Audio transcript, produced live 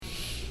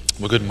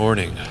Well, good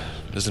morning.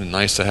 Isn't it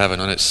nice to have an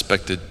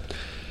unexpected,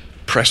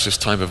 precious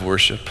time of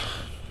worship?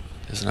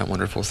 Isn't that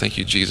wonderful? Thank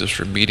you, Jesus,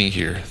 for meeting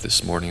here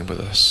this morning with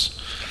us.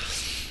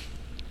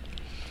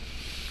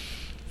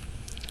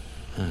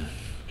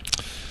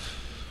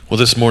 Well,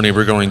 this morning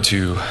we're going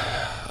to,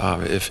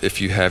 if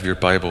you have your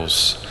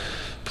Bibles,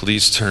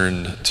 please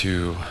turn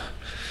to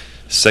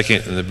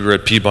second in the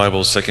Red P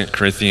Bible, 2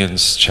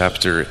 Corinthians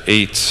chapter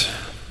 8.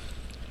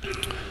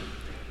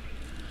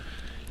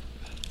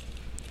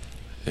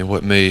 And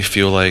what may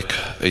feel like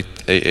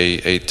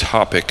a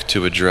topic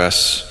to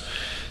address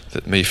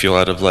that may feel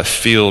out of left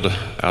field,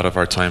 out of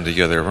our time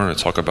together. We're going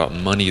to talk about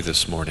money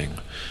this morning.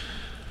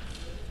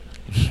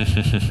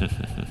 It's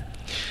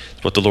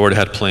what the Lord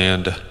had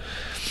planned,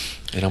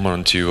 and I'm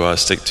going to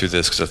stick to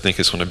this because I think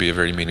it's going to be a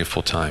very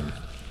meaningful time.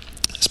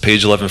 It's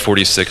page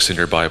 1146 in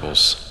your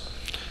Bibles.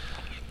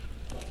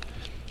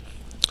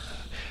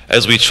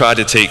 As we try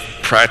to take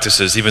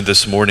practices, even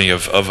this morning,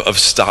 of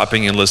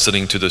stopping and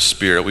listening to the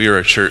Spirit, we are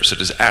a church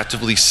that is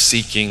actively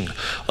seeking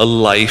a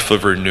life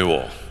of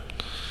renewal.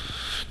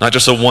 Not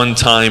just a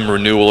one-time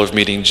renewal of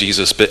meeting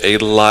Jesus, but a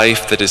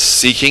life that is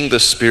seeking the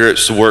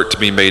Spirit's work to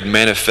be made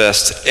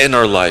manifest in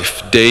our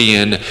life, day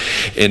in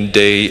and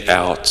day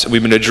out.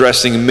 We've been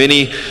addressing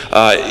many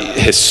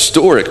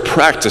historic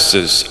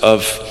practices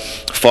of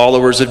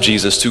followers of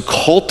Jesus to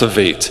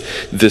cultivate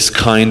this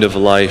kind of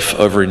life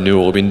of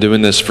renewal. We've been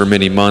doing this for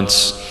many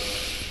months.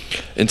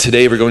 And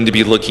today we're going to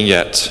be looking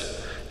at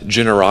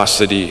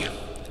generosity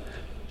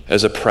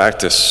as a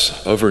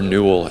practice of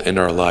renewal in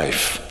our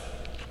life.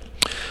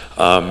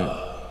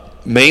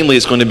 Mainly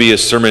it's going to be a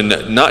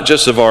sermon not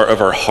just of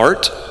our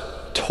heart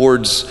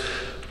towards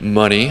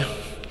money.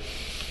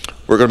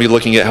 We're going to be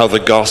looking at how the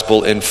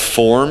gospel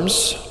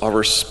informs our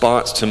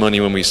response to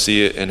money when we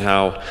see it, and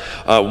how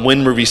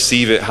when we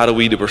receive it, how do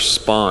we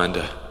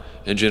respond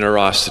in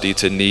generosity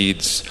to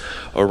needs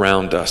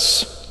around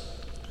us.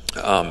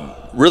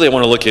 Really, I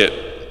want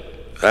to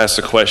ask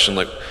the question,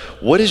 like,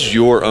 what is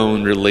your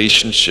own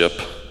relationship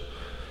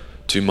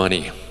to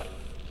money? I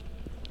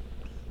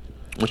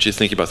want you to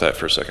think about that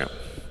for a second.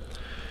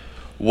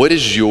 What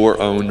is your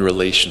own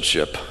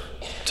relationship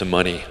to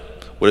money?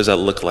 What does that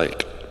look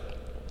like?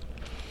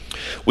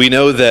 We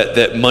know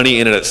that money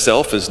in and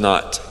itself is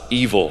not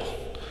evil.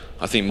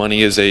 I think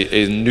money is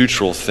a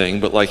neutral thing,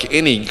 but like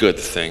any good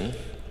thing,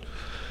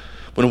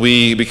 when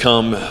we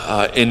become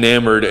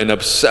enamored and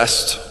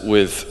obsessed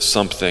with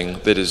something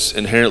that is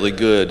inherently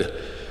good,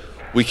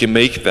 we can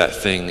make that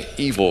thing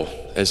evil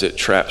as it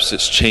traps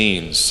its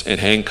chains and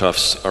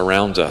handcuffs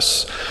around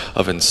us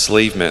of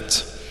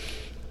enslavement.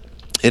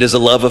 It is a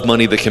love of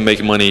money that can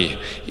make money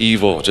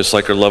evil, just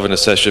like our love and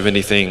obsession of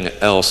anything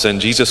else.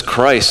 And Jesus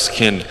Christ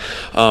can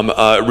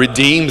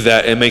redeem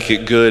that and make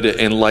it good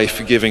and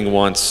life-giving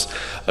once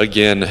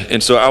again.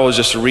 And so I was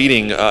just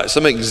reading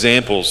some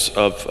examples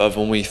of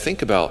when we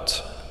think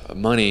about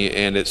money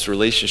and its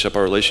relationship,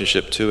 our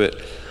relationship to it.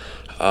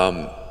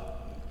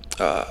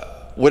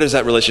 What does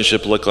that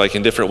relationship look like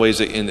in different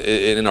ways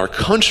in our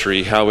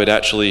country? How it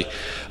actually,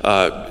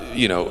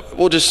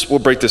 we'll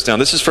break this down.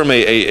 This is from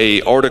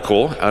a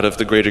article out of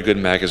the Greater Good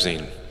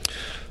magazine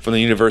from the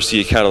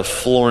University of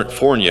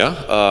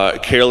California.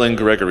 Carolyn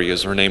Gregory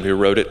is her name, who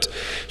wrote it.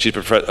 She's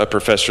a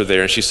professor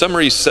there, and she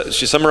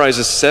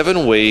summarizes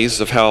 7 ways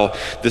of how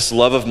this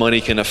love of money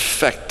can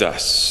affect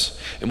us,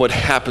 and what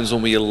happens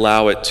when we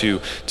allow it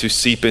to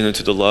seep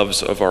into the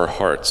loves of our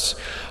hearts.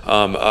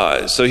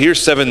 So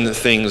here's 7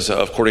 things,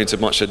 according to a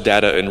bunch of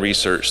data and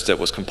research that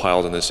was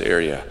compiled in this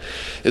area.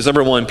 Is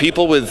number 1,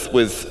 people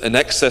with an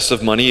excess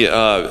of money,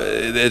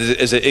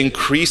 as it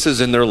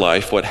increases in their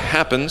life, what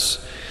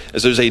happens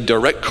is there's a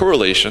direct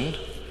correlation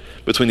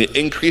between the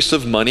increase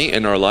of money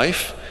in our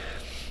life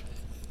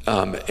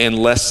and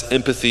less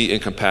empathy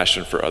and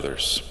compassion for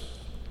others.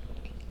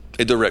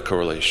 A direct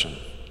correlation.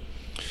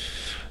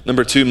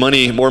 Number 2,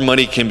 more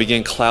money can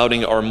begin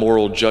clouding our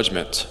moral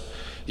judgment,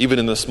 even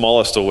in the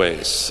smallest of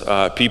ways.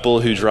 People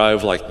who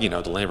drive the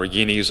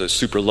Lamborghinis, the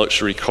super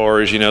luxury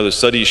cars, the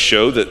studies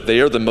show that they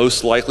are the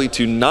most likely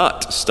to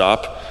not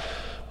stop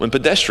when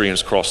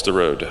pedestrians cross the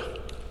road.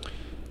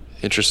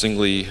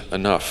 Interestingly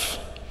enough.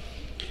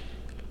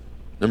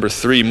 Number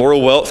 3,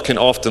 moral wealth can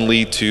often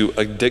lead to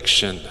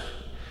addiction.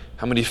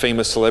 How many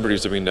famous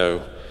celebrities do we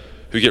know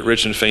who get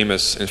rich and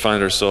famous and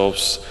find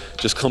ourselves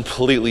just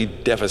completely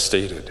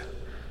devastated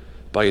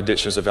by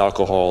addictions of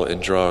alcohol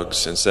and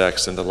drugs and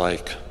sex and the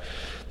like?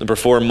 Number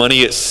 4, money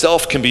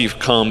itself can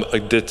become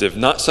addictive.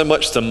 Not so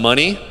much the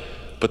money,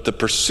 but the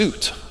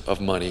pursuit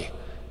of money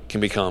can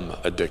become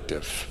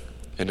addictive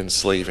and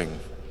enslaving.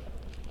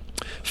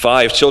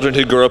 5, children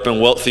who grow up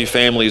in wealthy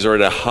families are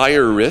at a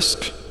higher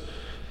risk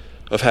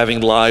of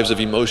having lives of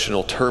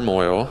emotional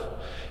turmoil,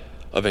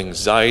 of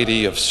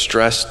anxiety, of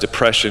stress,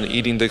 depression,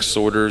 eating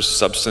disorders,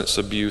 substance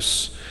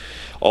abuse.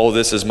 All of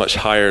this is much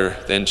higher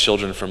than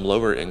children from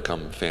lower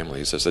income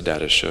families, as the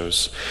data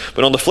shows.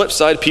 But on the flip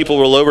side, people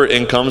with lower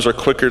incomes are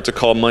quicker to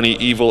call money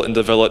evil and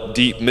develop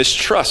deep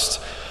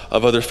mistrust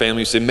of other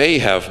families that may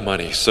have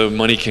money. So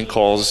money can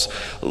cause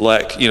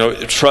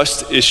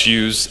trust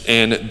issues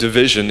and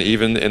division.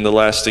 Even in the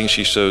last thing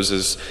she shows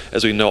is,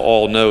 as we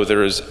all know,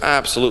 there is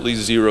absolutely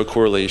zero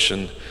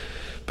correlation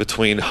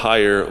between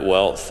higher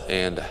wealth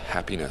and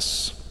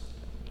happiness.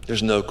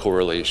 There's no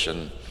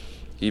correlation,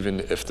 even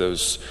if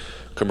those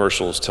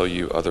commercials tell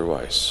you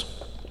otherwise.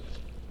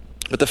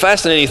 But the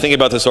fascinating thing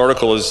about this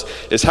article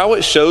is how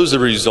it shows the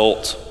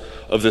result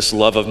of this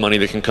love of money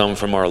that can come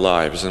from our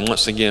lives. And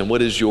once again,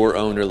 what is your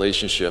own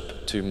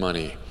relationship to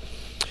money?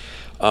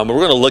 We're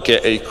going to look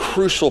at a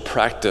crucial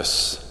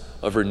practice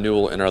of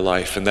renewal in our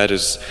life, and that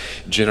is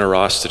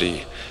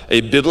generosity.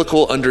 A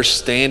biblical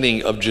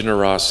understanding of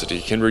generosity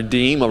can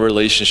redeem our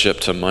relationship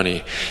to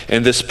money.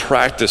 And this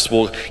practice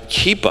of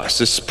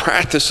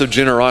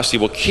generosity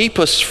will keep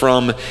us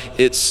from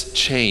its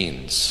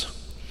chains.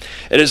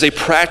 It is a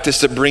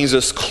practice that brings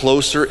us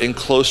closer and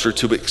closer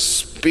to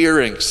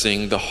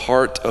experiencing the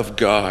heart of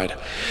God.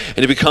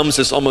 And it becomes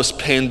this almost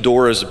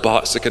Pandora's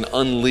box that can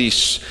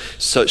unleash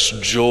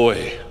such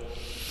joy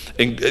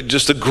and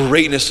just the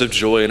greatness of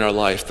joy in our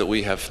life that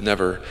we have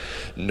never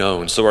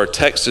known. So our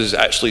text is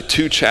actually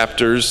 2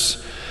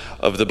 chapters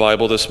of the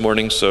Bible this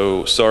morning.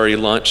 So sorry,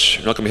 lunch.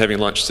 You're not going to be having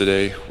lunch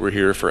today. We're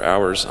here for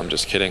hours. I'm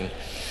just kidding.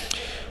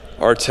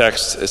 Our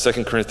text is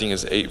 2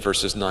 Corinthians 8,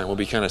 verses 9. We'll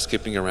be kind of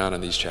skipping around in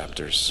these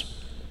chapters.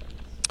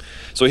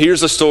 So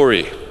here's the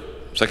story,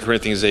 2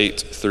 Corinthians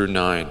 8 through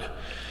 9.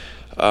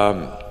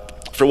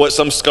 For what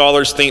some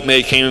scholars think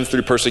may have came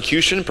through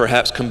persecution,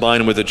 perhaps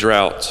combined with a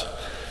drought.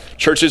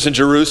 Churches in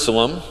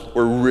Jerusalem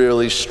were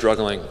really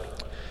struggling.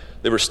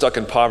 They were stuck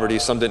in poverty.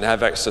 Some didn't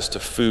have access to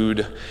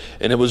food,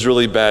 and it was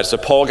really bad. So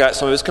Paul got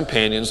some of his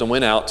companions and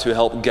went out to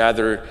help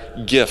gather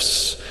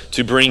gifts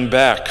to bring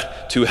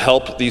back to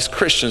help these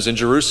Christians in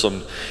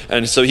Jerusalem.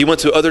 And so he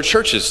went to other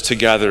churches to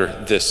gather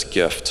this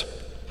gift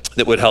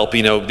that would help,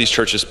 these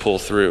churches pull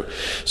through.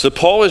 So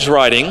Paul is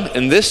writing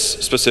in this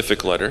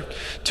specific letter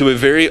to a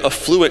very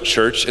affluent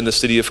church in the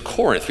city of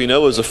Corinth. We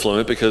know it was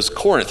affluent because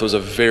Corinth was a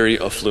very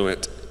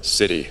affluent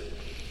city.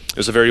 It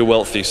was a very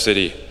wealthy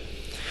city.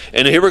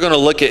 And here we're going to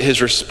look at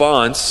his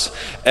response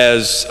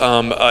as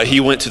he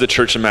went to the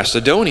church in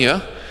Macedonia,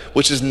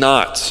 which is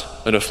not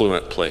an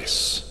affluent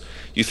place.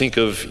 You think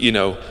of,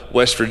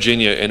 West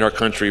Virginia in our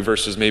country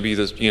versus maybe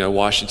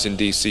Washington,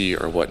 D.C.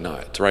 or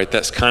whatnot, right?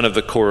 That's kind of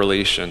the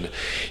correlation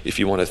if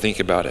you want to think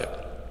about it.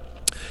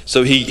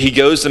 So he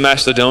goes to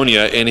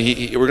Macedonia, and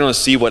we're going to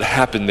see what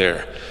happened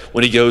there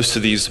when he goes to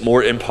these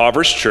more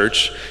impoverished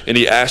church and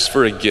he asks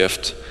for a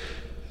gift,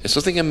 and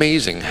something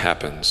amazing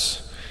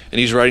happens. And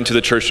he's writing to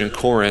the church in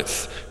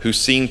Corinth, who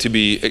seem to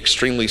be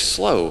extremely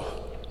slow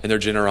in their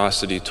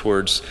generosity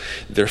towards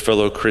their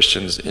fellow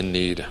Christians in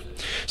need.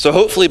 So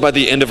hopefully by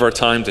the end of our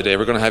time today,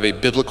 we're going to have a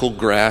biblical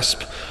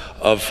grasp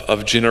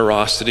of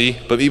generosity,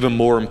 but even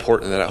more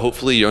important than that,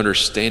 hopefully your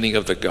understanding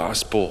of the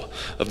gospel,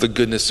 of the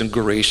goodness and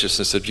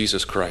graciousness of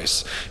Jesus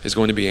Christ is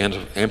going to be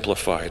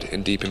amplified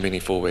in deep and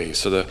meaningful ways.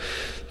 So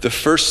the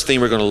first thing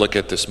we're going to look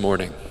at this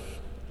morning,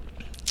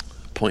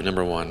 point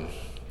number 1,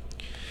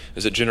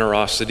 is that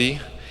generosity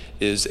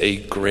is a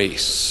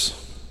grace.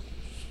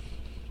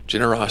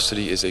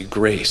 Generosity is a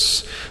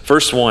grace.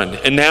 Verse 1,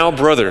 and now,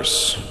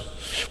 brothers,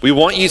 we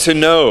want you to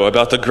know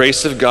about the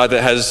grace of God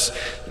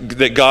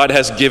that God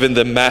has given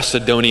the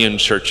Macedonian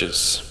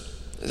churches.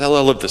 I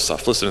love this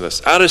stuff. Listen to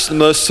this. Out of the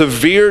most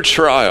severe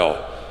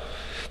trial,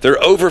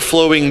 their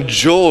overflowing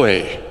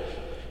joy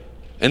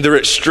and their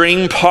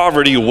extreme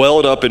poverty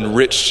welled up in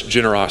rich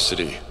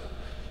generosity.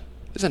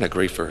 Isn't that a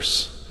great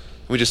verse?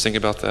 Can we just think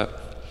about that?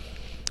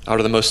 Out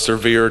of the most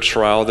severe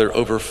trial, their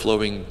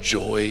overflowing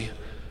joy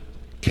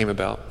came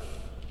about.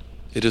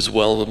 It is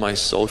well with my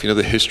soul. If you know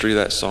the history of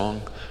that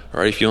song, all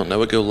right, if you don't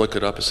know it, go look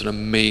it up. It's an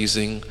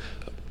amazing,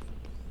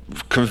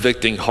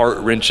 convicting,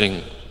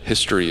 heart-wrenching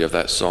history of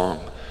that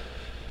song.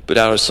 But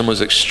out of someone's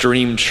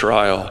extreme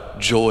trial,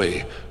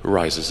 joy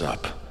rises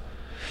up.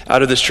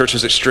 Out of this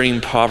church's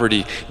extreme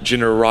poverty,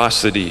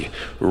 generosity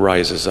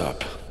rises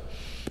up.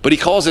 But he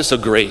calls this a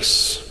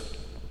grace.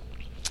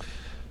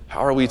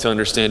 How are we to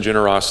understand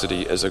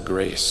generosity as a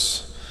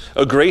grace?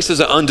 A grace is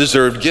an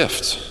undeserved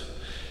gift.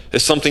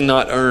 It's something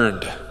not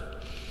earned.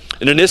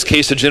 And in this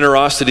case, the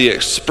generosity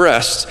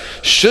expressed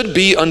should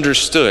be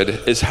understood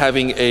as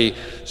having a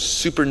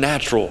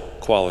supernatural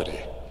quality.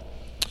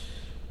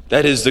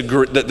 That is,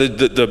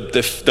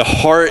 the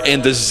heart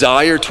and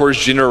desire towards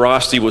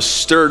generosity was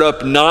stirred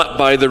up not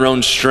by their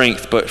own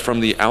strength, but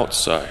from the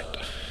outside,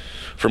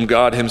 from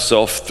God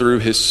himself through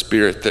his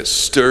Spirit that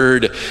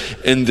stirred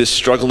in this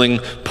struggling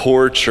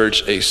poor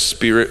church a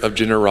spirit of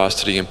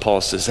generosity. And Paul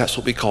says that's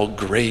what we call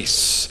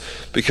grace,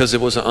 because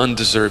it was an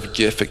undeserved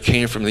gift. It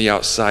came from the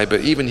outside,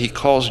 but even he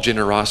calls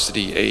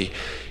generosity a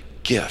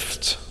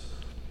gift,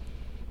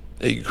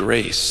 a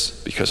grace,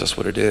 because that's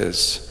what it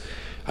is.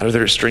 Out of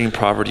their extreme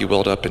poverty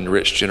welled up in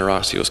rich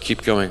generosity. Let's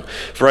keep going.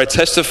 For I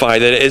testify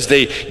that as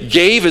they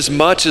gave as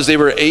much as they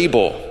were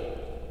able,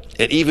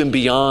 and even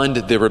beyond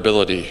their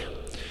ability,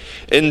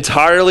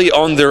 entirely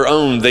on their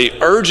own, they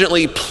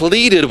urgently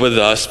pleaded with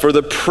us for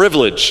the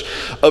privilege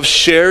of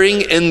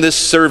sharing in this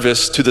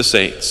service to the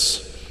saints.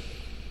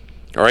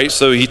 All right,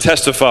 so he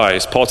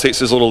testifies. Paul takes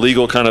his little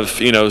legal kind of,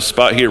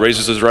 spot here,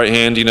 raises his right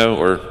hand,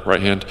 or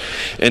right hand,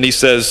 and he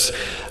says,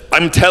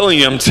 I'm telling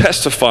you, I'm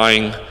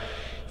testifying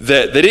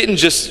that they didn't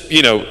just,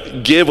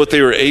 give what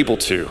they were able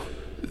to.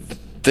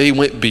 They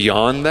went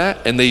beyond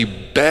that, and they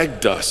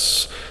begged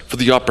us for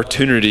the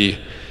opportunity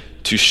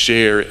to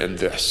share in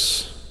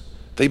this.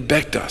 They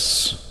begged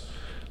us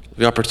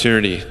the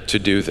opportunity to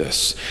do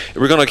this. And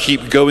we're going to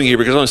keep going here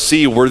because I want to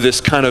see where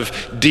this kind of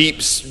deep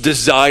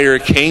desire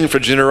came for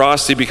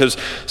generosity, because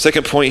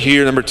second point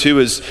here, number 2,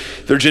 is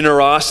their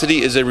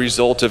generosity is a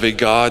result of a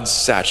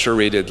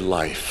God-saturated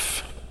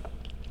life.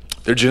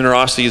 Their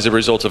generosity is a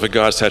result of a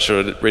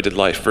God-saturated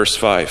life. Verse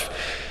 5.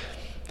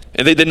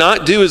 And they did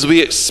not do as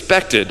we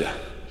expected,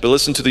 but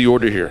listen to the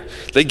order here.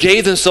 They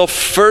gave themselves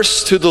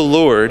first to the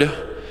Lord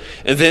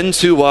and then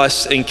to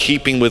us in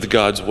keeping with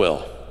God's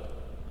will.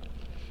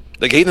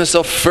 They gave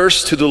themselves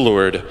first to the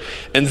Lord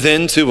and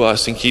then to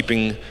us in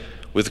keeping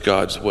with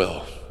God's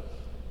will.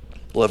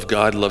 Love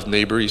God, love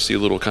neighbor. You see a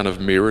little kind of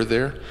mirror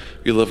there.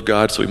 We love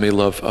God so we may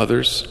love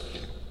others.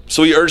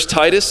 So he urged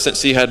Titus,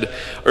 since he had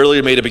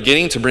earlier made a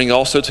beginning, to bring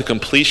also to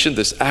completion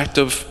this act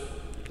of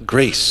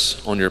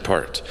grace on your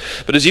part.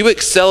 But as you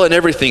excel in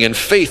everything, in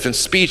faith and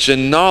speech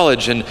and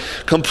knowledge and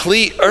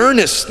complete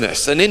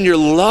earnestness, and in your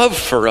love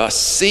for us,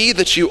 see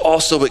that you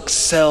also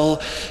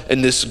excel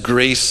in this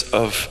grace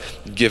of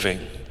giving.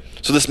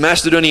 So this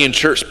Macedonian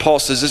church, Paul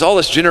says, is all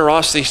this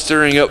generosity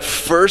stirring up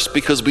first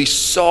because we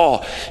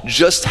saw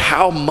just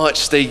how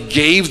much they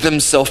gave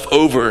themselves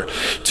over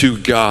to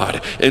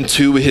God and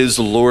to his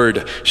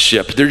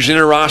lordship. Their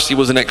generosity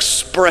was an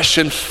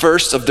expression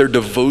first of their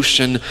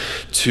devotion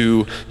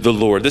to the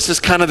Lord. This is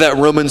kind of that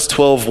Romans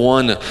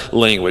 12:1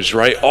 language,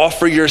 right?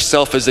 Offer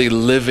yourself as a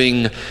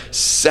living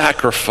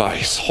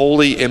sacrifice,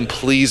 holy and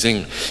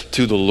pleasing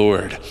to the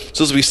Lord.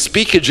 So as we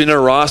speak of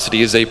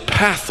generosity as a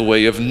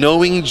pathway of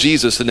knowing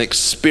Jesus and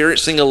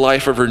experiencing a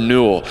life of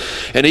renewal.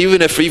 And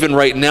even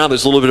right now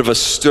there's a little bit of a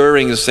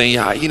stirring and saying,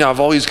 I've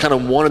always kind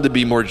of wanted to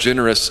be more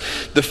generous.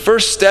 The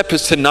first step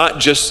is to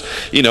not just,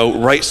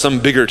 write some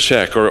bigger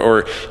check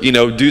or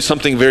do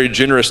something very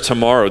generous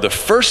tomorrow. The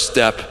first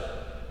step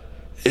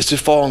is to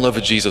fall in love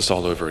with Jesus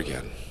all over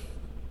again.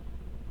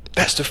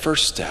 That's the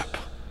first step.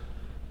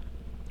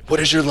 What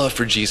does your love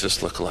for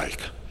Jesus look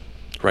like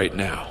right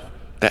now?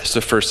 That's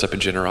the first step in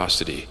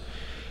generosity.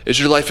 Is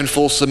your life in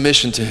full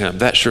submission to him?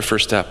 That's your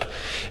first step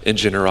in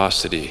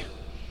generosity.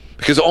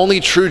 Because only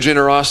true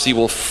generosity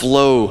will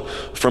flow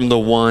from the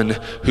one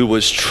who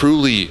was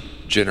truly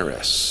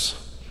generous.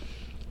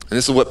 And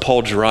this is what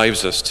Paul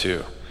drives us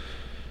to,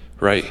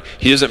 right?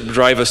 He doesn't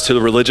drive us to the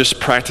religious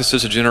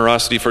practices of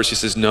generosity first. He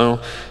says,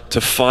 no,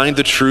 to find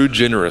the true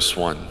generous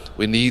one,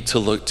 we need to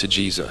look to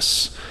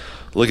Jesus.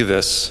 Look at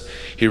this.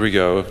 Here we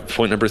go.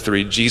 Point number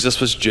 3. Jesus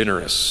was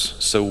generous,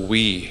 so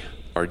we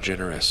are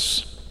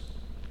generous.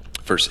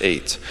 Verse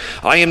 8,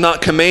 I am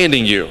not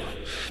commanding you,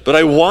 but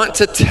I want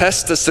to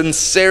test the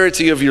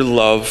sincerity of your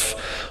love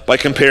by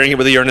comparing it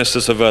with the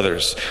earnestness of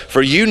others.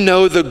 For you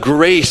know the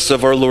grace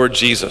of our Lord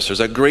Jesus. There's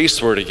that grace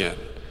word again.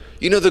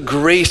 You know the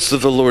grace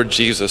of the Lord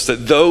Jesus,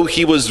 that though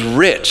he was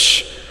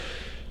rich,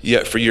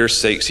 yet for your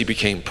sakes he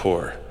became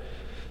poor,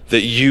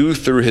 that you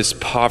through his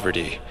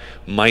poverty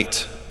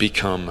might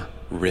become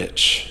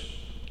rich.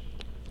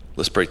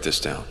 Let's break this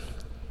down.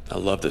 I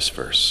love this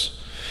verse.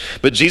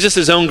 But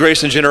Jesus' own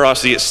grace and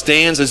generosity, it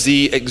stands as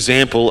the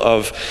example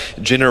of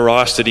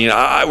generosity. And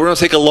we're going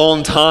to take a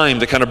long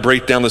time to kind of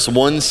break down this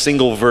one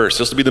single verse.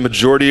 This will be the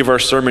majority of our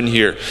sermon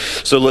here.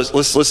 So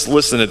let's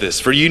listen to this.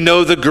 For you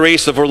know the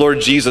grace of our Lord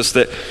Jesus,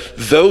 that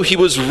though he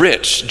was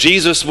rich,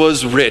 Jesus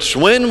was rich.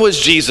 When was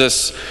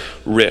Jesus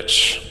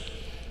rich?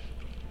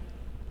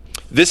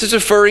 This is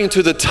referring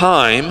to the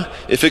time,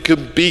 if it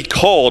could be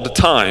called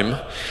time,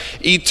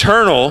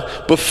 eternal,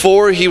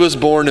 before he was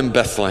born in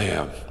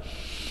Bethlehem.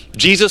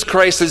 Jesus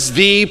Christ is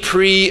the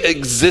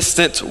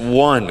pre-existent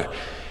one.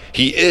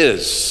 He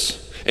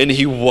is, and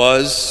he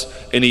was,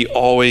 and he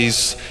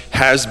always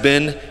has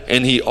been,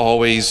 and he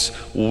always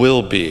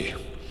will be.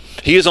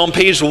 He is on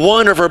page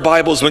 1 of our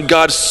Bibles when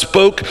God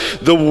spoke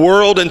the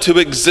world into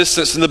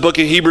existence. In the book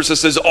of Hebrews, it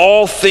says,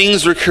 all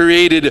things were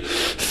created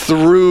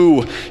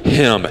through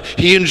him.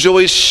 He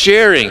enjoys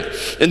sharing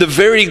in the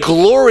very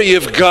glory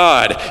of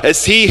God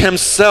as he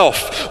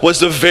himself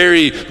was the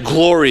very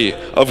glory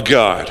of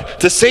God.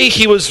 To say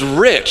he was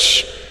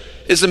rich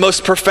is the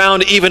most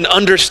profound, even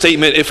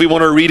understatement if we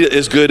want to read it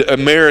as good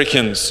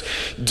Americans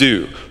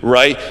do,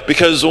 right?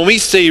 Because when we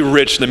say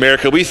rich in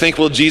America, we think,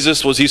 well,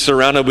 Jesus, was he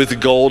surrounded with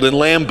gold and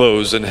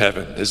Lambos in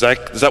heaven? Is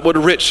that what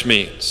rich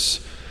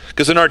means?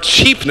 Because in our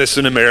cheapness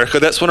in America,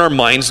 that's what our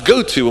minds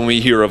go to when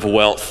we hear of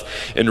wealth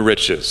and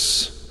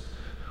riches.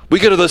 We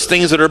go to those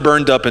things that are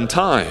burned up in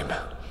time.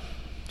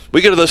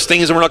 We go to those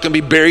things that we're not going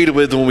to be buried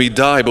with when we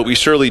die, but we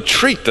surely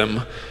treat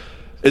them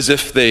as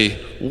if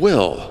they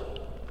will.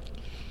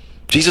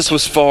 Jesus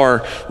was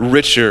far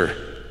richer.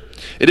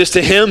 It is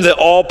to him that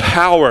all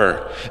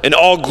power and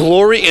all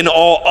glory and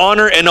all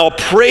honor and all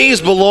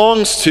praise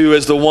belongs to,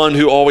 as the one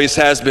who always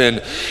has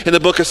been. In the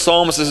book of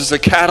Psalms, it says, the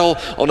cattle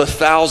on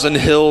 1,000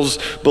 hills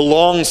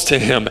belongs to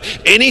him.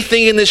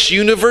 Anything in this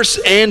universe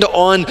and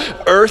on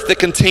earth that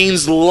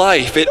contains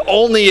life, it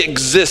only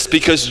exists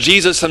because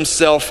Jesus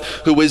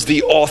himself, who is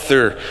the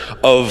author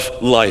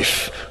of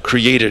life,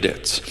 created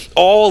it.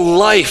 All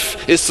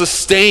life is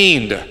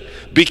sustained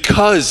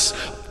because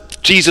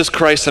Jesus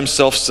Christ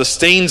himself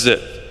sustains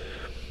it.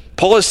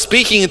 Paul is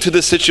speaking into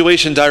this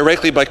situation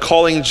directly by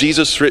calling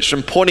Jesus rich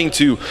and pointing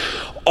to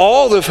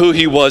all of who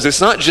he was.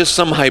 It's not just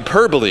some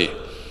hyperbole.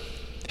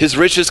 His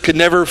riches could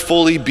never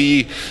fully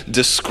be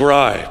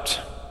described.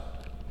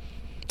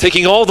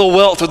 Taking all the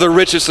wealth of the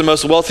richest and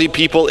most wealthy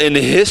people in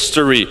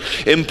history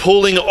and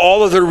pulling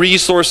all of their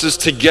resources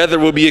together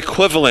will be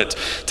equivalent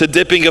to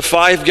dipping a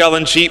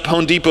 5-gallon cheap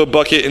Home Depot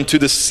bucket into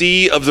the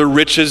sea of the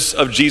riches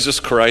of Jesus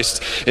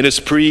Christ in his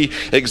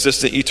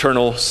pre-existent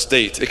eternal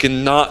state. It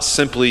cannot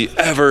simply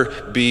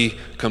ever be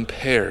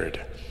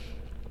compared.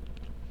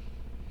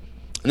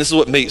 And this is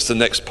what makes the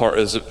next part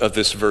of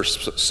this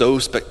verse so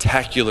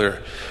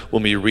spectacular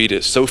when we read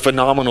it, so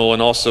phenomenal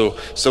and also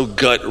so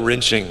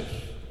gut-wrenching.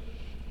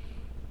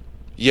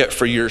 Yet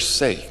for your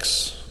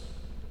sakes,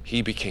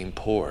 he became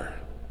poor.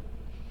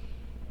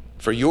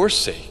 For your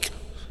sake,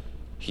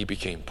 he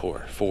became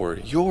poor. For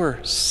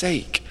your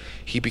sake,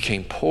 he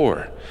became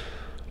poor.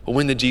 Well,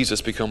 when did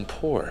Jesus become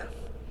poor?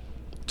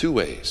 Two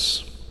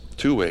ways.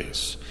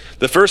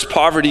 The first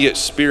poverty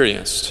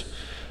experienced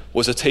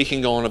was a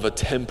taking on of a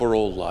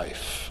temporal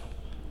life.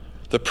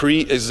 The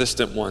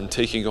pre-existent one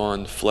taking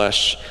on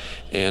flesh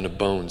and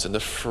bones and the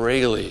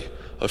frailty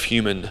of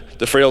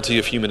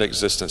human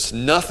existence.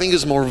 Nothing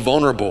is more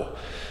vulnerable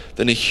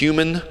than a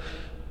human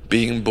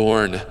being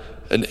born,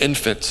 an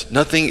infant.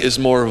 Nothing is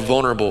more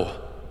vulnerable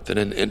than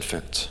an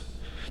infant.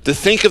 To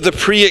think of the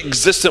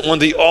pre-existent one,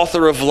 the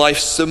author of life,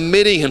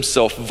 submitting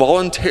himself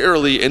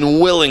voluntarily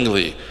and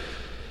willingly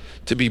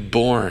to be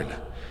born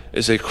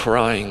as a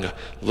crying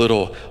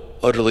little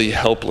utterly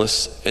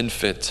helpless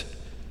infant.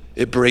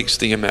 It breaks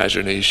the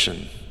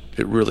imagination.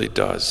 It really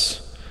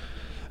does.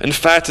 In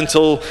fact,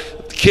 until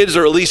kids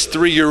are at least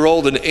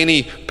 3-year-old, and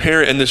any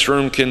parent in this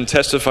room can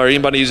testify, or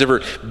anybody who's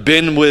ever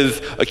been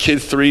with a kid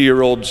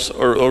 3-year-olds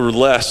or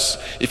less,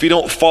 if you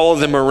don't follow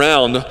them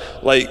around,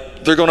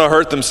 like, they're going to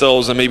hurt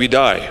themselves and maybe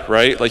die,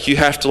 right? Like, you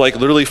have to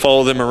literally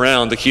follow them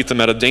around to keep them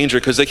out of danger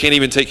because they can't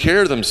even take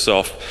care of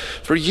themselves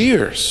for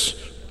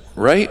years,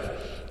 right?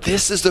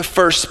 This is the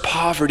first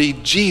poverty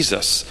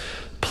Jesus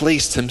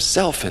placed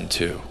himself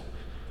into.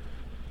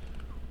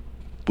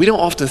 We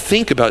don't often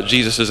think about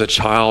Jesus as a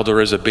child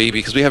or as a baby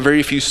because we have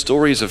very few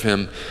stories of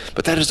him,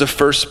 but that is the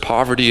first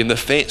poverty, and the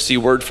fancy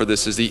word for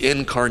this is the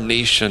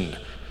incarnation.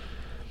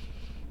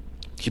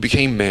 He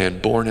became man,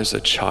 born as a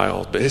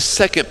child, but his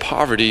second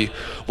poverty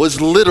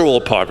was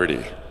literal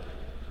poverty.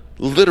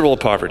 Literal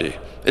poverty.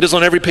 It is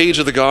on every page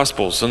of the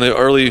Gospels, on the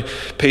early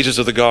pages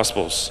of the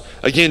Gospels.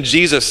 Again,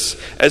 Jesus,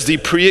 as the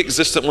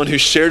pre-existent one who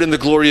shared in the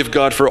glory of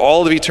God for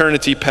all of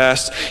eternity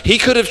past, he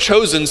could have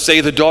chosen,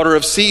 say, the daughter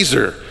of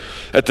Caesar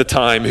at the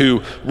time,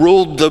 who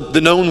ruled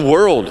the known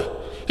world.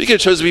 He could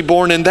have chosen to be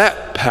born in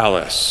that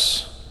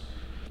palace,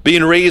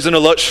 being raised in the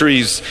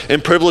luxuries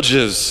and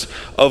privileges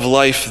of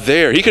life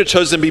there. He could have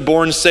chosen to be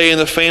born, say, in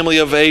the family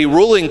of a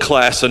ruling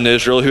class in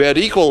Israel who had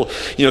equal,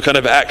 kind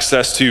of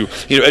access to,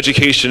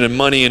 education and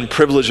money and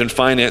privilege and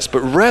finance. But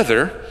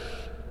rather,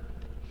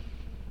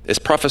 as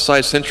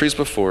prophesied centuries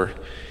before,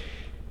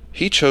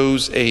 he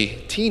chose a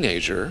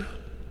teenager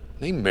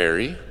named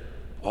Mary,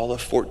 all of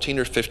 14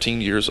 or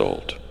 15 years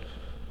old.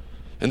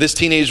 And this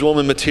teenage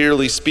woman,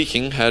 materially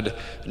speaking, had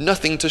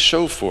nothing to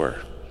show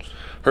for.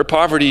 Her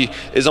poverty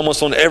is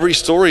almost on every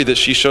story that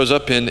she shows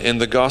up in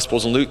the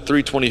Gospels. In Luke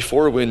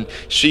 3:24, when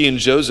she and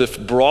Joseph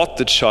brought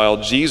the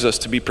child Jesus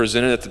to be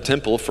presented at the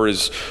temple for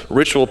his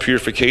ritual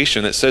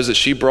purification, it says that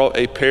she brought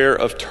a pair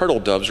of turtle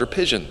doves or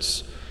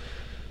pigeons.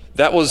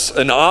 That was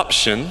an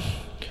option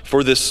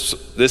for this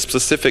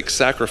specific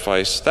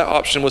sacrifice. That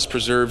option was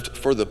preserved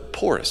for the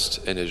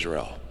poorest in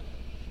Israel.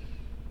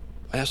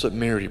 And that's what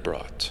Mary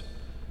brought.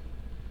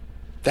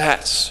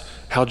 That's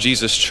how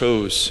Jesus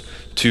chose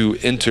to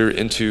enter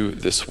into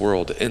this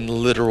world, in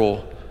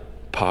literal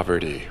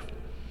poverty.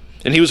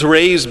 And he was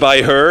raised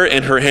by her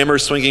and her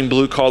hammer-swinging,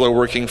 blue-collar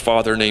working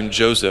father named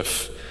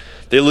Joseph.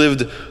 They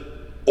lived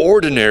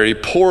ordinary,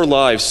 poor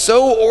lives,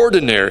 so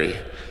ordinary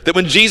that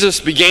when Jesus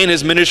began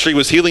his ministry,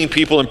 was healing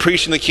people and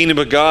preaching the kingdom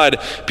of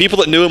God, people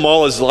that knew him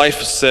all his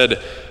life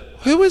said,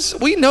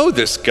 we know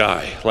this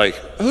guy.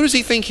 Who does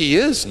he think he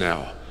is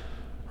now?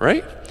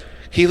 Right?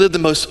 He lived the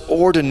most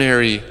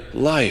ordinary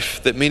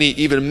life that many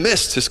even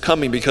missed his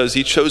coming because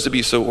he chose to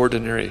be so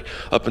ordinary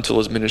up until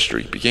his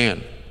ministry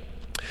began.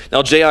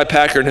 Now, J.I.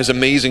 Packer, in his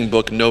amazing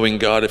book, Knowing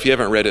God, if you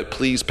haven't read it,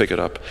 please pick it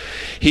up.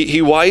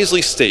 He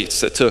wisely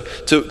states that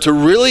to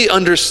really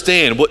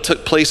understand what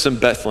took place in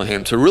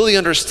Bethlehem, to really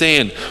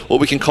understand what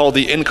we can call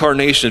the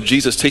incarnation of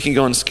Jesus taking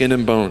on skin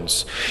and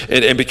bones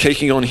and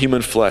taking on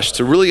human flesh,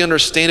 to really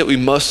understand it, we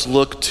must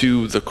look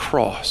to the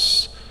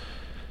cross.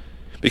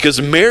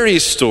 Because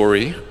Mary's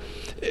story,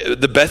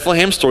 the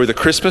Bethlehem story, the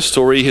Christmas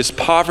story, his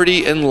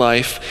poverty in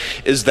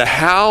life is the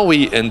how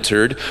he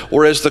entered,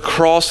 whereas the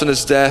cross and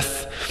his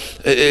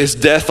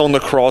death on the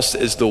cross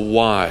is the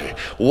why.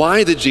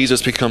 Why did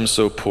Jesus become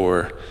so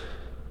poor?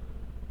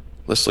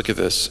 Let's look at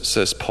this,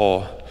 says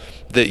Paul,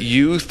 that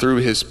you through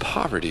his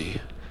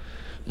poverty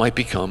might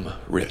become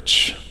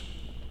rich.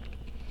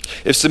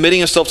 If submitting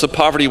himself to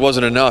poverty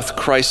wasn't enough,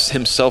 Christ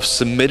himself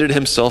submitted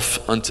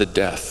himself unto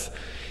death,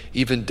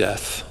 even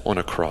death on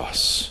a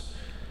cross.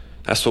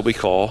 That's what we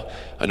call,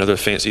 another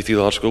fancy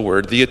theological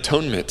word, the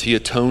atonement. He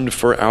atoned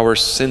for our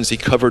sins. He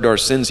covered our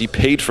sins. He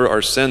paid for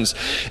our sins.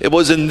 It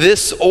was in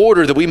this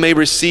order that we may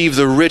receive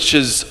the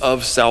riches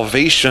of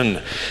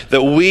salvation,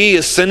 that we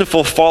as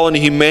sinful, fallen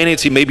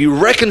humanity may be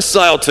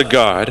reconciled to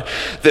God,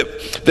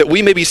 that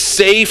we may be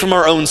saved from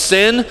our own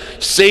sin,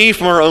 saved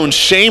from our own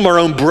shame, our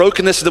own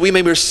brokenness, so that we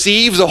may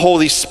receive the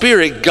Holy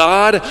Spirit,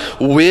 God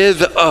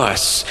with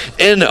us,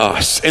 in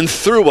us, and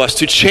through us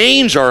to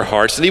change our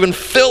hearts and even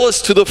fill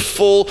us to the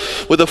full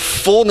with the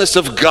fullness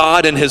of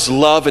God and his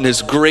love and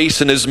his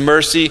grace and his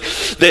mercy,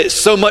 that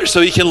so much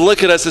so he can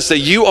look at us and say,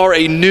 you are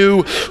a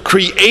new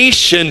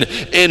creation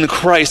in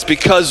Christ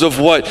because of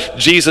what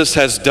Jesus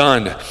has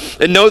done.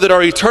 And know that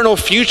our eternal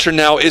future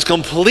now is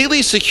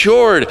completely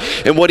secured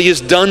in what he has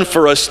done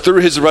for us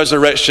through his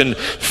resurrection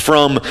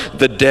from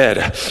the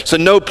dead. So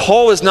no,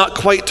 Paul is not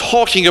quite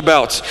talking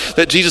about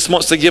that Jesus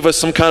wants to give us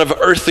some kind of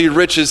earthly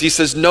riches. He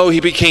says, no, he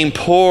became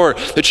poor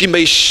that you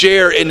may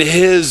share in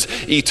his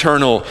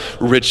eternal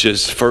riches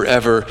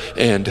forever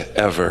and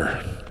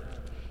ever.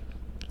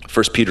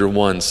 1 Peter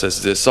 1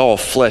 says this, all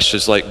flesh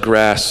is like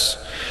grass,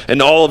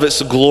 and all of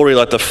its glory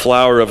like the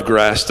flower of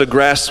grass. The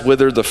grass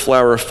withered, the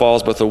flower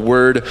falls, but the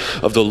word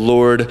of the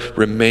Lord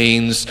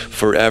remains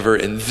forever.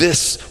 And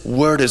this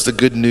word is the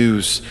good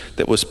news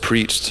that was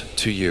preached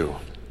to you.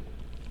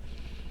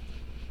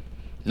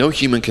 No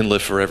human can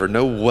live forever.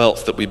 No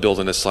wealth that we build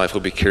in this life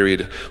will be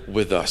carried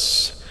with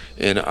us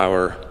in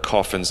our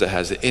coffins that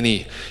has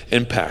any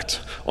impact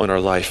on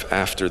our life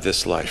after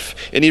this life.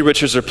 Any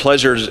riches or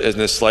pleasures in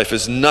this life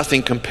is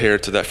nothing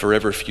compared to that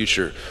forever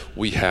future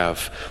we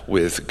have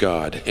with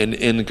God and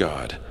in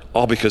God,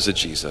 all because of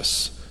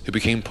Jesus, who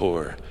became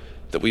poor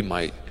that we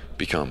might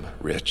become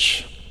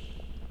rich.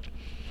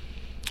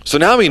 So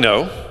now we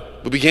know,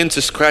 we begin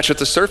to scratch at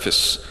the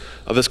surface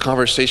of this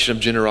conversation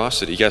of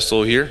generosity. You guys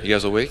still here? You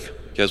guys awake?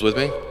 You guys with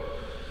me?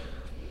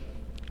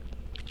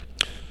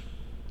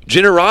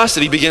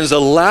 Generosity begins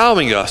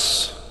allowing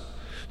us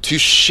to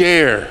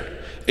share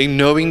in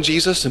knowing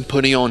Jesus and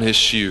putting on his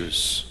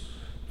shoes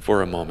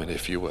for a moment,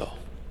 if you will.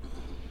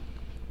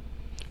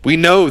 We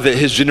know that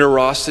his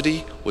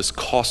generosity was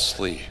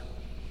costly.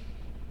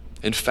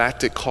 In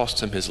fact, it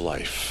cost him his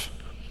life.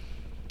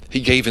 He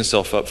gave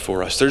himself up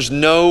for us. There's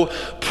no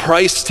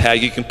price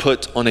tag you can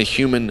put on a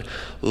human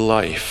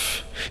life.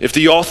 If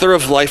the author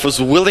of life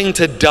was willing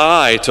to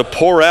die to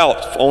pour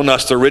out on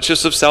us the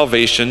riches of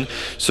salvation,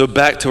 so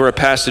back to our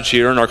passage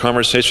here in our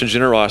conversation,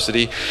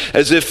 generosity,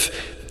 as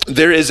if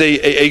there is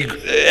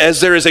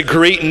a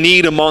great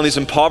need among these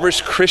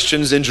impoverished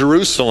Christians in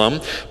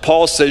Jerusalem,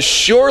 Paul says,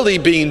 surely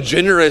being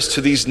generous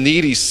to these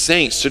needy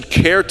saints should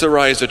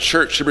characterize a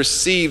church who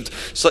received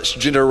such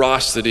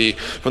generosity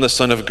from the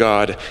Son of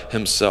God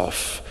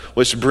himself.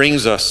 Which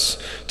brings us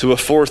to a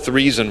fourth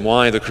reason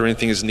why the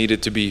Corinthians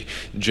needed to be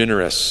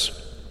generous.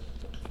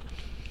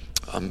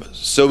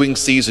 Sowing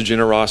seeds of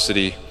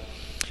generosity,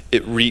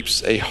 it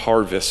reaps a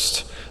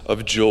harvest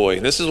of joy.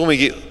 And this is when we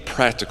get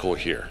practical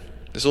here.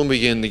 This is when we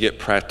begin to get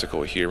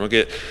practical here. We'll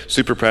get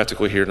super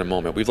practical here in a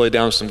moment. We've laid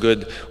down some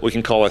good, what we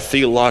can call a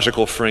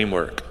theological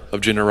framework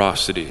of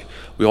generosity.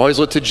 We always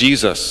look to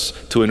Jesus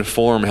to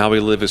inform how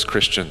we live as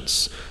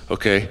Christians,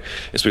 okay?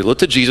 As we look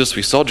to Jesus,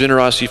 we saw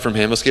generosity from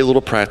him. Let's get a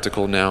little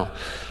practical now.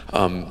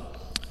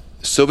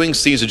 Sowing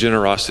seeds of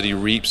generosity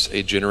reaps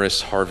a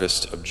generous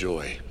harvest of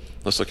joy.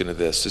 Let's look into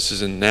this. This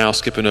is now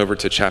skipping over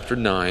to chapter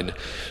 9,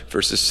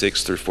 verses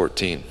 6 through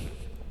 14.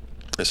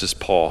 This is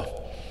Paul.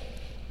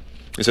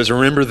 He says,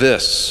 remember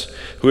this,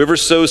 whoever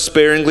sows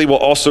sparingly will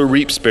also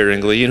reap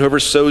sparingly, and whoever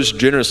sows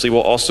generously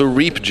will also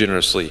reap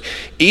generously.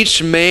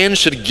 Each man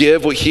should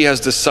give what he has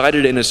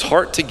decided in his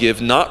heart to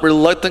give, not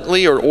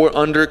reluctantly or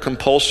under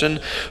compulsion,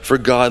 for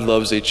God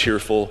loves a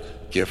cheerful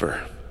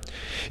giver.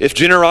 If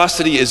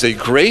generosity is a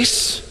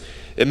grace,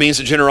 it means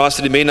that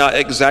generosity may not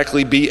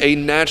exactly be a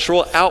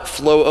natural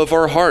outflow of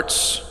our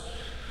hearts.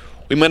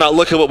 We may not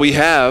look at what we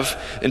have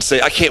and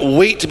say, I can't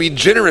wait to be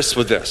generous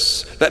with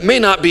this. That may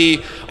not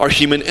be our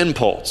human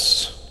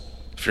impulse,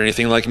 if you're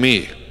anything like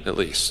me, at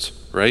least,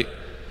 right?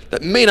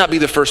 That may not be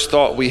the first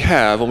thought we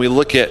have when we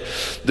look at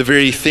the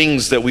very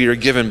things that we are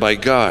given by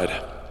God.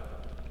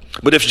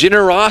 But if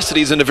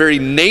generosity is in the very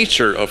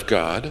nature of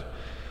God,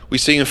 We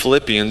see in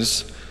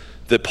Philippians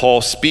that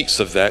Paul speaks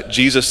of that.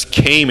 Jesus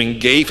came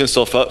and gave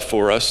himself up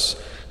for us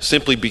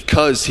simply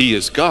because he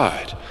is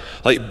God.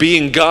 Like,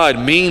 being God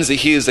means that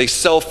he is a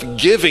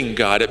self-giving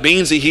God. It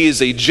means that he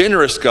is a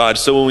generous God.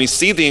 So when we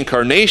see the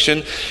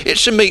incarnation, it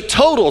should make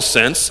total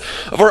sense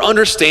of our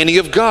understanding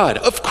of God.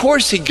 Of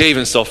course he gave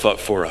himself up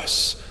for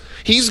us.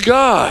 He's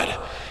God.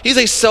 He's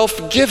a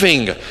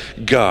self-giving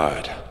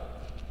God.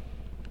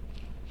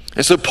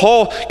 And so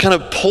Paul kind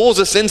of pulls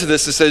us into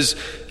this and says,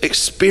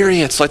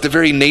 experience like the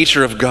very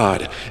nature of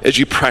God as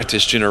you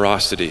practice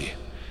generosity.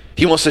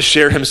 He wants to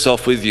share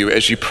himself with you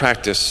as you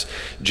practice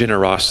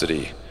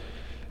generosity.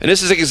 And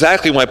this is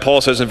exactly why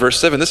Paul says in verse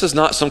 7, this is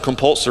not some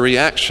compulsory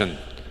action.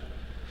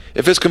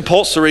 If it's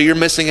compulsory, you're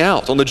missing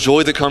out on the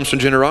joy that comes from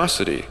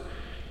generosity.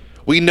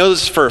 We know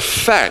this for a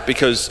fact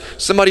because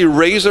somebody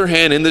raised their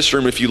hand in this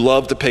room if you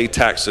love to pay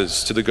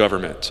taxes to the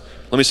government.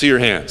 Let me see your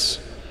hands.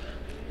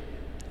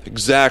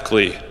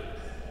 Exactly.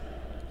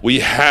 We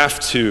have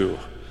to.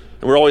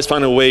 And we're always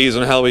finding ways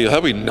on how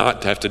we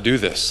not have to do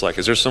this. Like,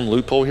 is there some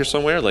loophole here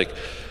somewhere? Like,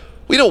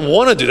 we don't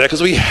want to do that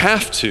because we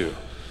have to.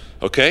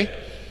 Okay?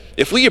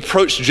 If we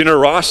approach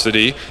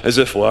generosity as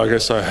if, well, I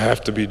guess I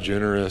have to be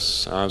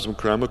generous.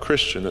 I'm a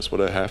Christian. That's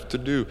what I have to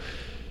do.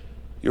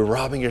 You're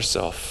robbing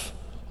yourself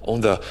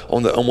on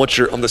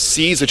the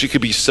seeds that you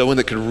could be sowing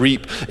that could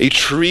reap a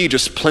tree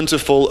just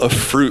plentiful of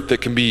fruit that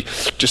can be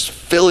just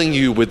filling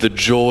you with the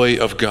joy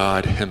of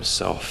God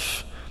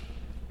himself.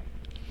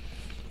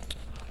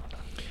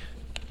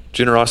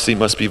 Generosity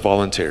must be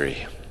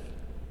voluntary.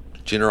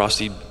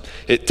 Generosity,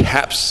 it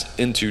taps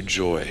into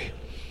joy.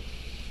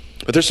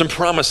 But there's some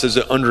promises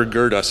that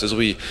undergird us as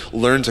we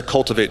learn to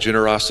cultivate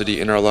generosity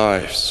in our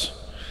lives.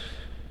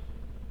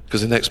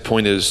 Because the next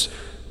point is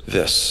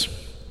this.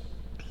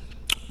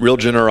 Real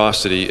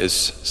generosity is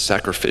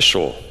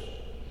sacrificial.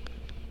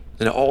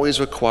 And it always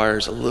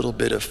requires a little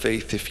bit of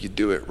faith if you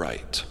do it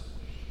right.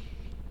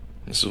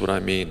 This is what I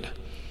mean.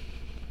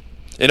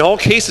 In all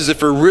cases,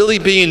 if we're really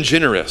being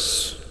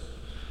generous,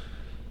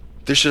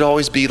 there should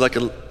always be like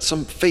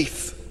some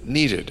faith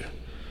needed.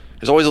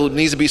 There's always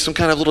needs to be some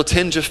kind of little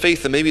tinge of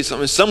faith, and maybe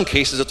in some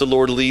cases if the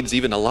Lord leads,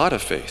 even a lot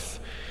of faith.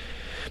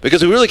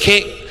 Because we really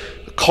can't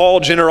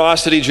call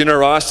generosity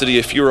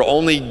if you're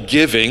only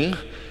giving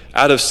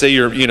out of, say,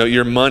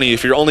 your money,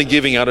 if you're only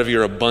giving out of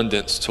your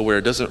abundance to where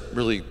it doesn't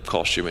really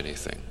cost you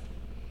anything.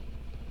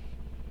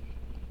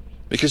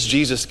 Because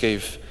Jesus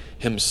gave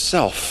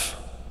himself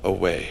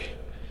away,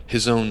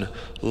 his own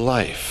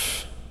life.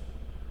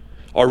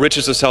 Our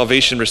riches of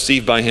salvation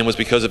received by him was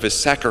because of his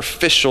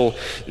sacrificial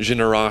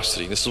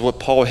generosity. This is what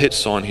Paul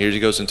hits on here.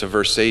 He goes into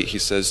verse 8. He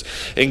says,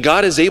 and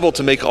God is able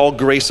to make all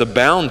grace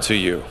abound to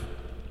you,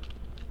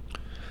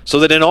 so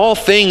that in all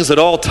things at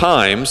all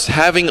times,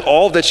 having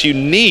all that you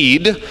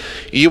need,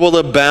 you will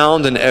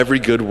abound in every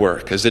good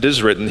work. As it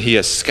is written, he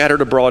has scattered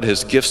abroad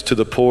his gifts to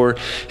the poor.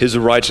 His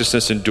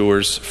righteousness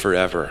endures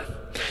forever.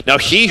 Now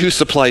he who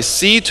supplies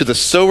seed to the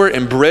sower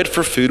and bread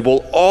for food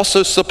will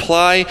also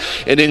supply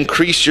and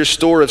increase your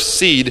store of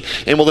seed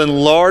and will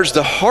enlarge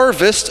the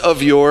harvest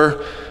of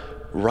your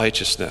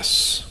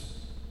righteousness.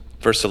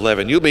 Verse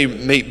 11, you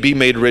may be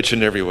made rich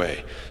in every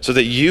way so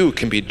that you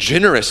can be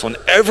generous on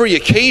every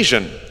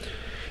occasion.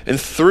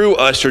 And through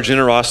us, your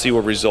generosity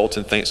will result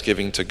in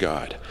thanksgiving to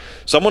God.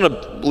 So I want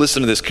to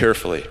listen to this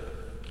carefully.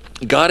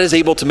 God is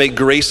able to make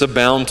grace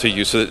abound to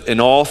you so that in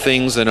all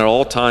things and at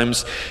all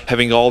times,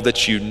 having all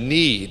that you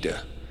need,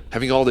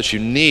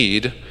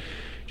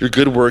 your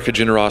good work of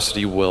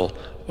generosity will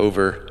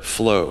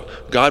overflow.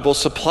 God will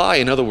supply,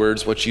 in other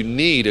words, what you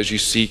need as you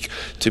seek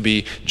to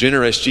be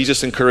generous.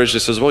 Jesus encouraged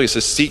us as well. He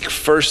says, seek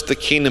first the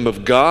kingdom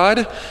of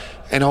God,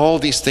 and all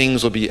these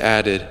things will be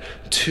added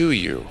to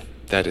you.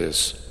 That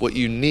is, what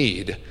you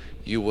need,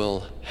 you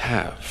will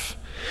have.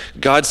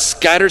 God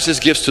scatters his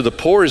gifts to the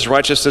poor. His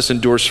righteousness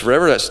endures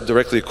forever. That's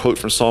directly a quote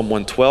from Psalm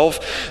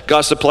 112.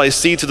 God supplies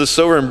seed to the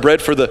sower and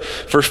bread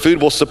for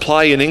food will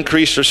supply and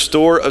increase your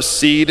store of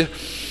seed.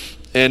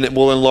 And it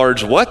will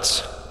enlarge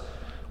what?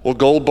 Will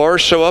gold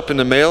bars show up in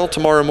the mail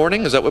tomorrow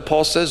morning? Is that what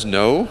Paul says?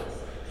 No.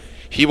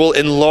 He will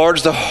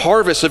enlarge the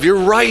harvest of your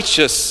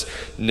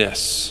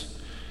righteousness.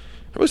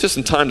 There was just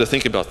some time to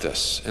think about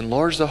this.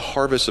 Enlarge the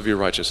harvest of your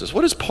righteousness.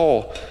 What is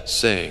Paul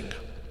saying?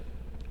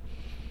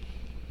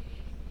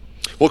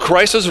 Well,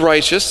 Christ is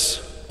righteous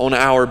on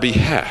our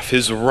behalf.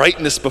 His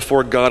rightness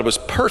before God was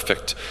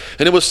perfect.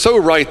 And it was so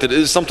right that it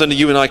is something that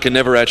you and I can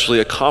never actually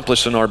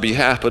accomplish on our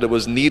behalf, but it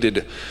was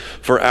needed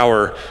for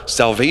our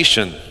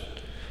salvation.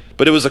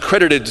 But it was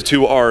accredited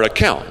to our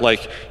account.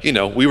 Like,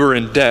 we were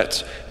in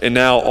debt and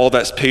now all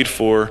that's paid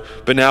for,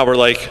 but now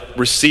we're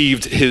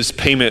received his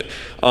payment.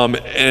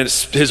 And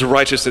his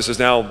righteousness is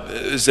now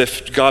as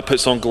if God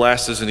puts on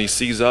glasses and he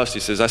sees us. He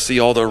says, I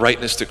see all the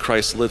rightness that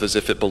Christ live as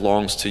if it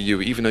belongs to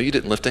you, even though you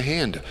didn't lift a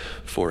hand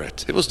for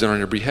it. It was done on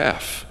your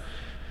behalf.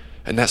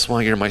 And that's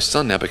why you're my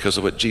son now, because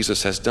of what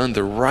Jesus has done.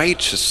 The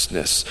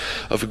righteousness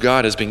of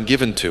God has been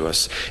given to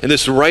us. And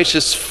this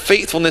righteous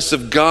faithfulness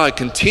of God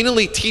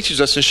continually teaches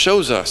us and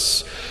shows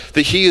us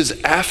that he is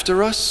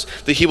after us,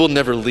 that he will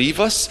never leave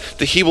us,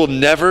 that he will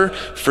never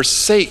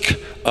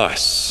forsake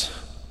us.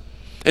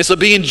 And so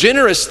being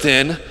generous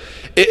then,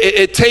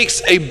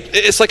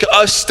 it's like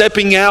us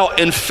stepping out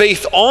in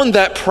faith on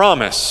that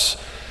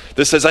promise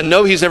that says, I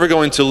know he's never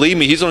going to leave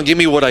me. He's going to give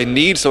me what I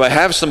need. So I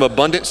have some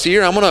abundance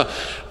here.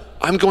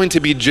 I'm going to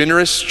be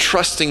generous,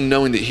 trusting,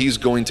 knowing that he's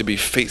going to be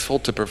faithful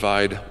to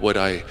provide what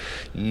I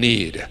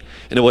need.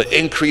 And it will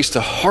increase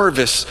the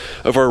harvest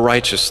of our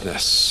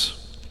righteousness.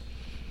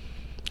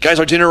 Guys,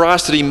 our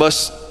generosity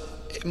must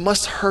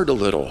hurt a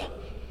little.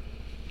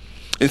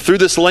 And through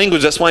this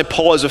language, that's why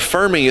Paul is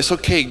affirming it's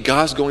okay,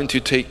 God's going to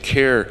take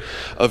care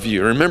of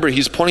you. Remember,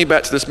 he's pointing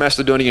back to this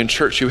Macedonian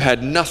church who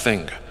had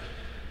nothing.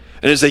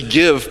 And as they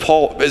gave,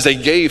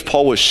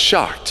 Paul was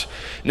shocked.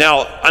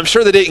 Now, I'm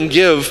sure they didn't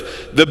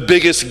give the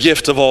biggest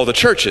gift of all the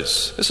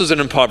churches. This was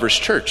an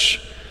impoverished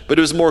church, but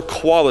it was more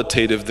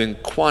qualitative than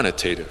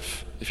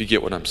quantitative, if you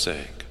get what I'm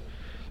saying.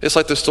 It's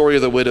like the story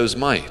of the widow's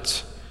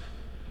mite,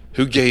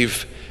 who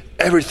gave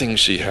everything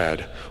she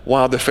had,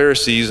 while the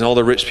Pharisees and all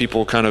the rich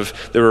people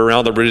that were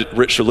around, the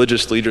rich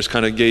religious leaders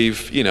kind of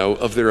gave,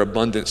 of their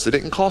abundance that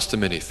didn't cost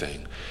them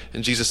anything.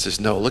 And Jesus says,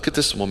 no, look at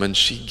this woman.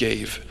 She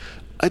gave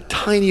a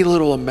tiny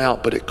little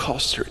amount, but it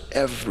cost her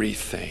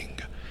everything.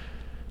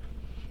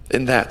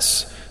 And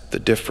that's the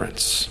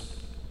difference.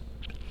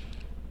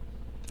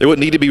 They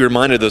wouldn't need to be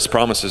reminded of those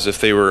promises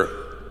if they were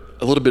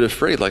a little bit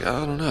afraid, like,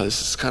 I don't know,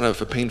 this is kind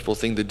of a painful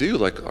thing to do.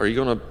 Like,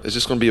 is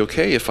this going to be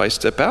okay if I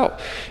step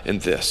out in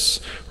this,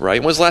 right?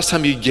 When was the last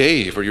time you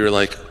gave or you were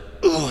like,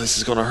 oh, this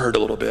is going to hurt a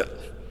little bit?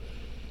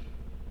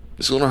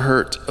 This is going to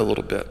hurt a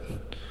little bit.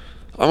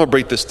 I'm going to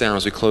break this down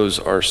as we close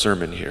our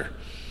sermon here.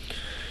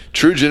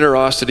 True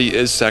generosity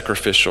is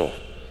sacrificial,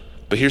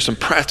 but here's some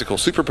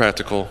super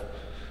practical.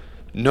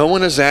 No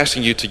one is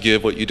asking you to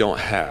give what you don't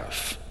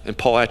have. And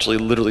Paul actually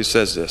literally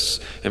says this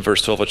in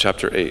verse 12 of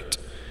chapter 8.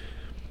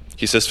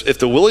 He says, if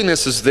the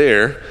willingness is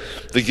there,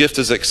 the gift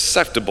is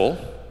acceptable,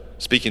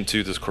 speaking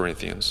to the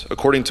Corinthians,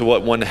 according to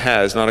what one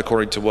has, not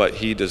according to what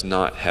he does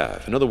not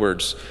have. In other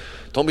words,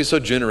 don't be so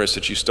generous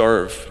that you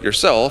starve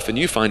yourself and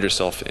you find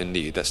yourself in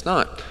need. That's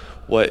not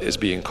what is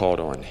being called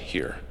on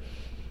here.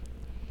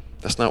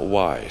 That's not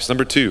wise.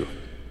 Number 2,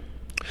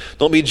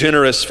 don't be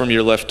generous from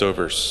your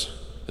leftovers.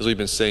 As we've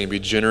been saying, be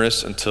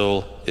generous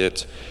until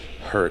it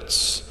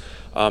hurts.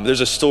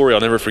 There's a story I'll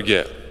never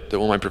forget that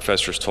one of my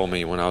professors told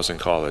me when I was in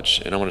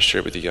college, and I want to share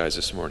it with you guys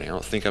this morning. I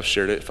don't think I've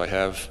shared it. If I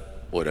have,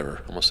 whatever.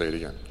 I'm going to say it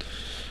again.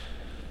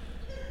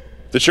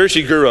 The church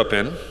he grew up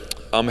in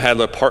had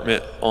an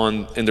apartment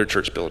in their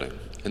church building,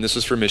 and this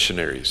was for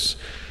missionaries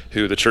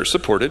who the church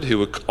supported, who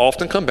would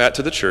often come back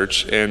to the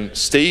church and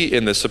stay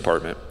in this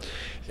apartment,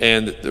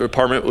 and the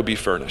apartment would be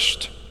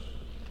furnished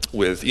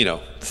with,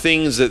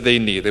 things that they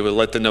need. They would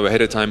let them know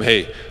ahead of time,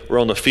 hey, we're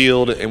on the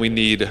field and we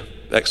need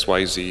X,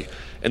 Y, Z.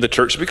 And the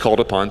church would be called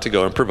upon to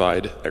go and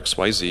provide X,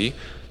 Y, Z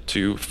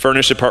to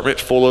furnish the apartment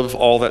full of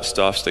all that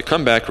stuff. So they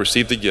come back,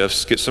 receive the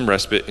gifts, get some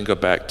respite, and go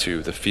back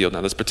to the field.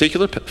 Now, this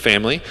particular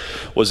family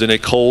was in a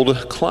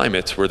cold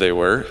climate where they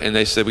were, and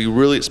they said, we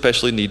really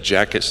especially need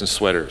jackets and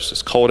sweaters.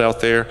 It's cold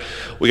out there.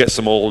 We got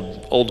some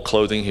old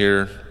clothing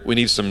here. We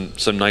need some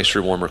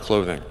nicer, warmer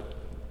clothing.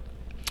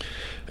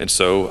 And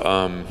so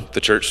the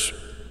church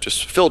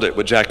just filled it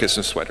with jackets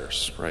and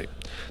sweaters, right?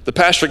 The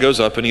pastor goes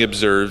up and he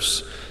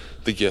observes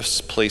the gifts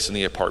placed in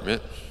the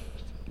apartment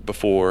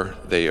before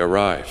they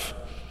arrive.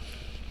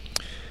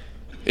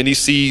 And he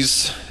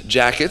sees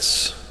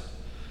jackets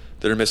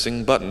that are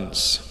missing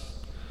buttons,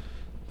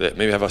 that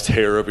maybe have a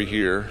tear over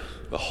here,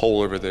 a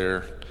hole over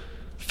there,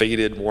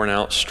 faded, worn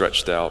out,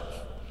 stretched out.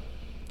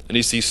 And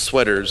he sees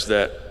sweaters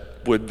that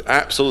would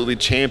absolutely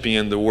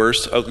champion the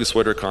worst ugly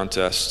sweater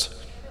contest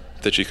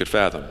that you could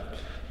fathom.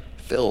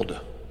 Filled.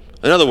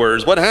 In other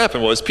words, what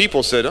happened was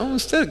people said,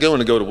 instead of going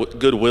to go to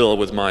Goodwill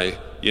with my,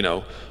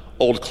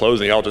 old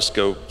clothing, I'll just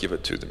go give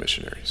it to the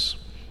missionaries.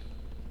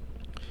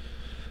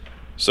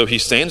 So he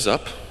stands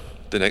up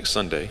the next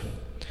Sunday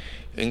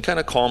and kind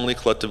of calmly,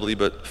 collectively,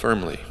 but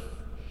firmly,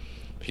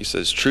 he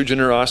says, true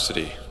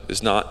generosity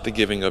is not the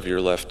giving of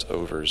your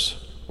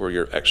leftovers or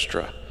your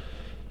extra.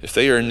 If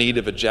they are in need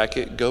of a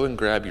jacket, go and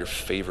grab your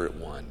favorite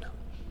one.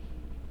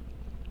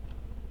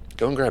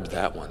 Go and grab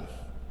that one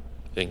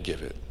and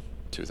give it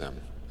to them.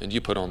 And you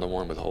put on the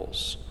one with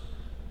holes,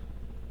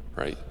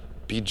 right?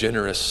 Be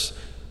generous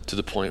to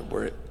the point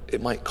where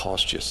it might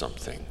cost you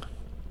something,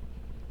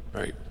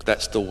 right?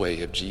 That's the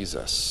way of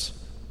Jesus.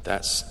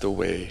 That's the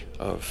way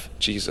of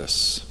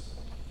Jesus.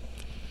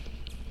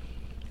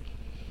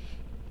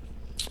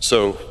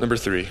 So, number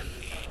 3,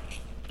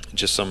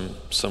 just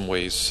some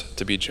ways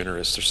to be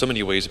generous. There's so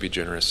many ways to be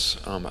generous.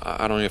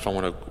 I don't know if I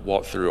want to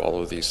walk through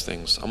all of these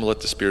things. I'm going to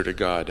let the Spirit of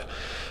God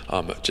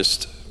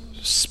just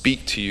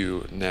speak to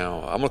you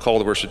now. I'm going to call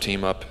the worship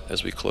team up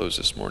as we close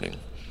this morning.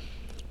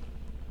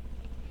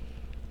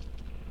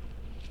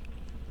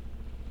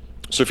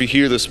 So if you're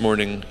here this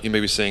morning, you may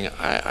be saying,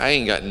 I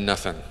ain't got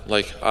nothing.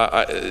 Like,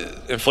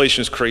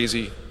 inflation is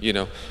crazy,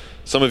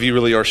 Some of you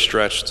really are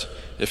stretched.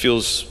 It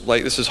feels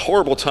like this is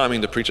horrible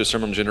timing to preach a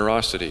sermon on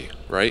generosity,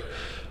 right?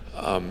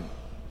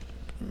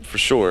 For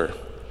sure.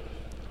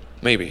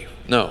 Maybe.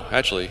 No,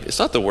 actually, it's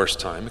not the worst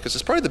time, because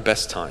it's probably the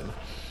best time,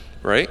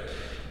 right?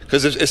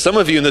 Because if some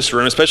of you in this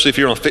room, especially if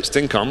you're on fixed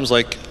incomes,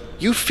 like,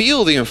 you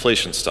feel the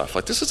inflation stuff.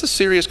 Like, this is a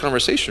serious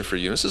conversation for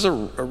you. This is a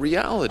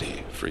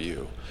reality for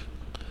you.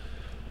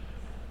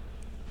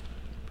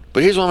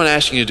 But here's what I'm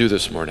asking you to do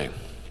this morning.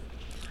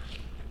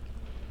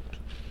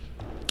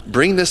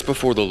 Bring this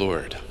before the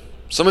Lord.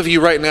 Some of you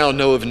right now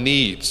know of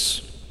needs,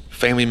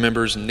 family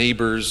members,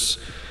 neighbors,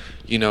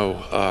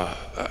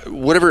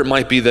 whatever it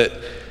might be that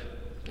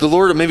the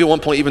Lord maybe at one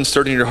point even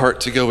stirred in your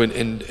heart to go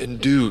and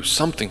do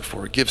something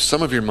for. Give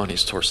some of your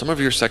monies towards, some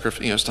of your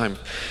sacrifice, time.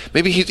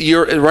 Maybe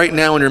you're right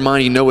now in your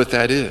mind, you know what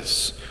that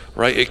is,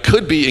 right? It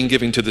could be in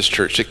giving to this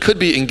church. It could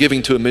be in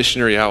giving to a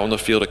missionary out on the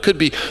field. It could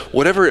be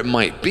whatever it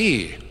might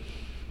be.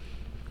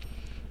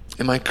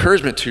 And my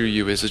encouragement to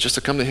you is just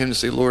to come to Him and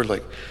say, Lord,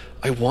 like,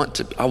 I want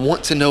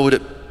to know what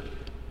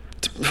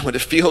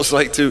it feels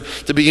like to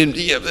be in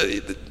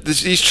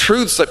these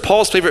truths. Like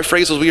Paul's favorite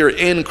phrase was, we are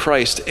in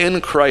Christ,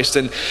 and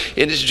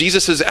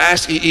Jesus is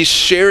asking, He's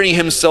sharing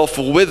Himself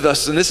with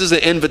us, and this is an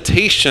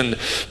invitation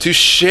to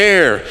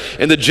share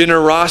in the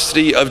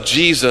generosity of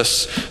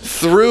Jesus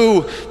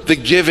through the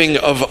giving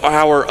of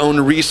our own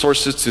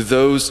resources to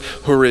those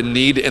who are in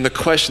need. And the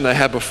question I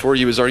have before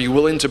you is, are you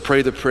willing to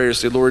pray the prayer,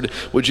 say, Lord,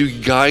 would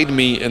you guide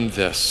me in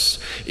this,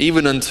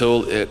 even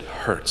until it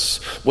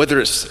hurts? Whether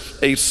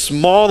it's a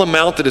small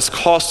amount that is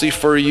costly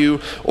for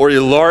you or a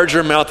larger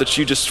amount that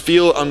you just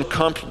feel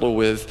uncomfortable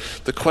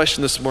with, the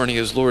question this morning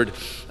is, Lord,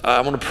 I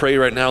want to pray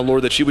right now,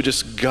 Lord, that you would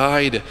just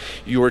guide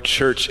your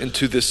church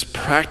into this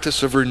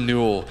practice of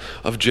renewal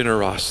of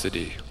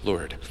generosity,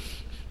 Lord.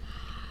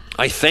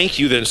 I thank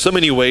you that in so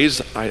many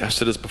ways, I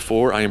said this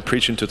before, I am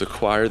preaching to the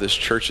choir. This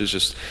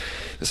is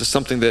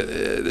something that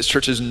this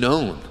church is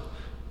known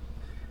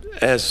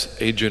as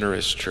a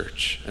generous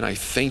church. And I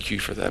thank you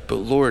for that. But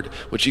Lord,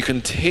 would you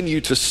continue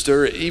to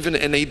stir, even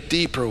in a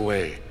deeper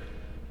way,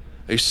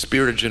 a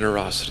spirit of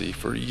generosity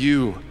for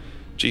you,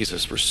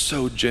 Jesus, were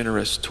so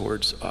generous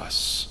towards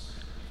us.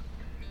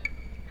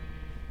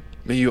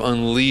 May you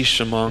unleash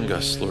among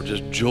us, Lord,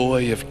 just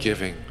joy of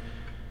giving.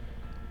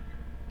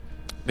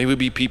 May we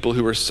be people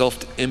who are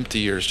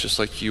self-emptiers just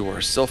like you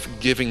are,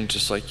 self-giving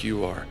just like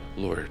you are,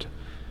 Lord.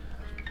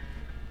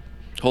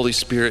 Holy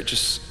Spirit,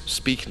 just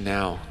speak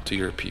now to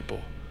your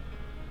people.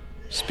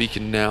 Speak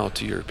now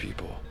to your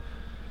people.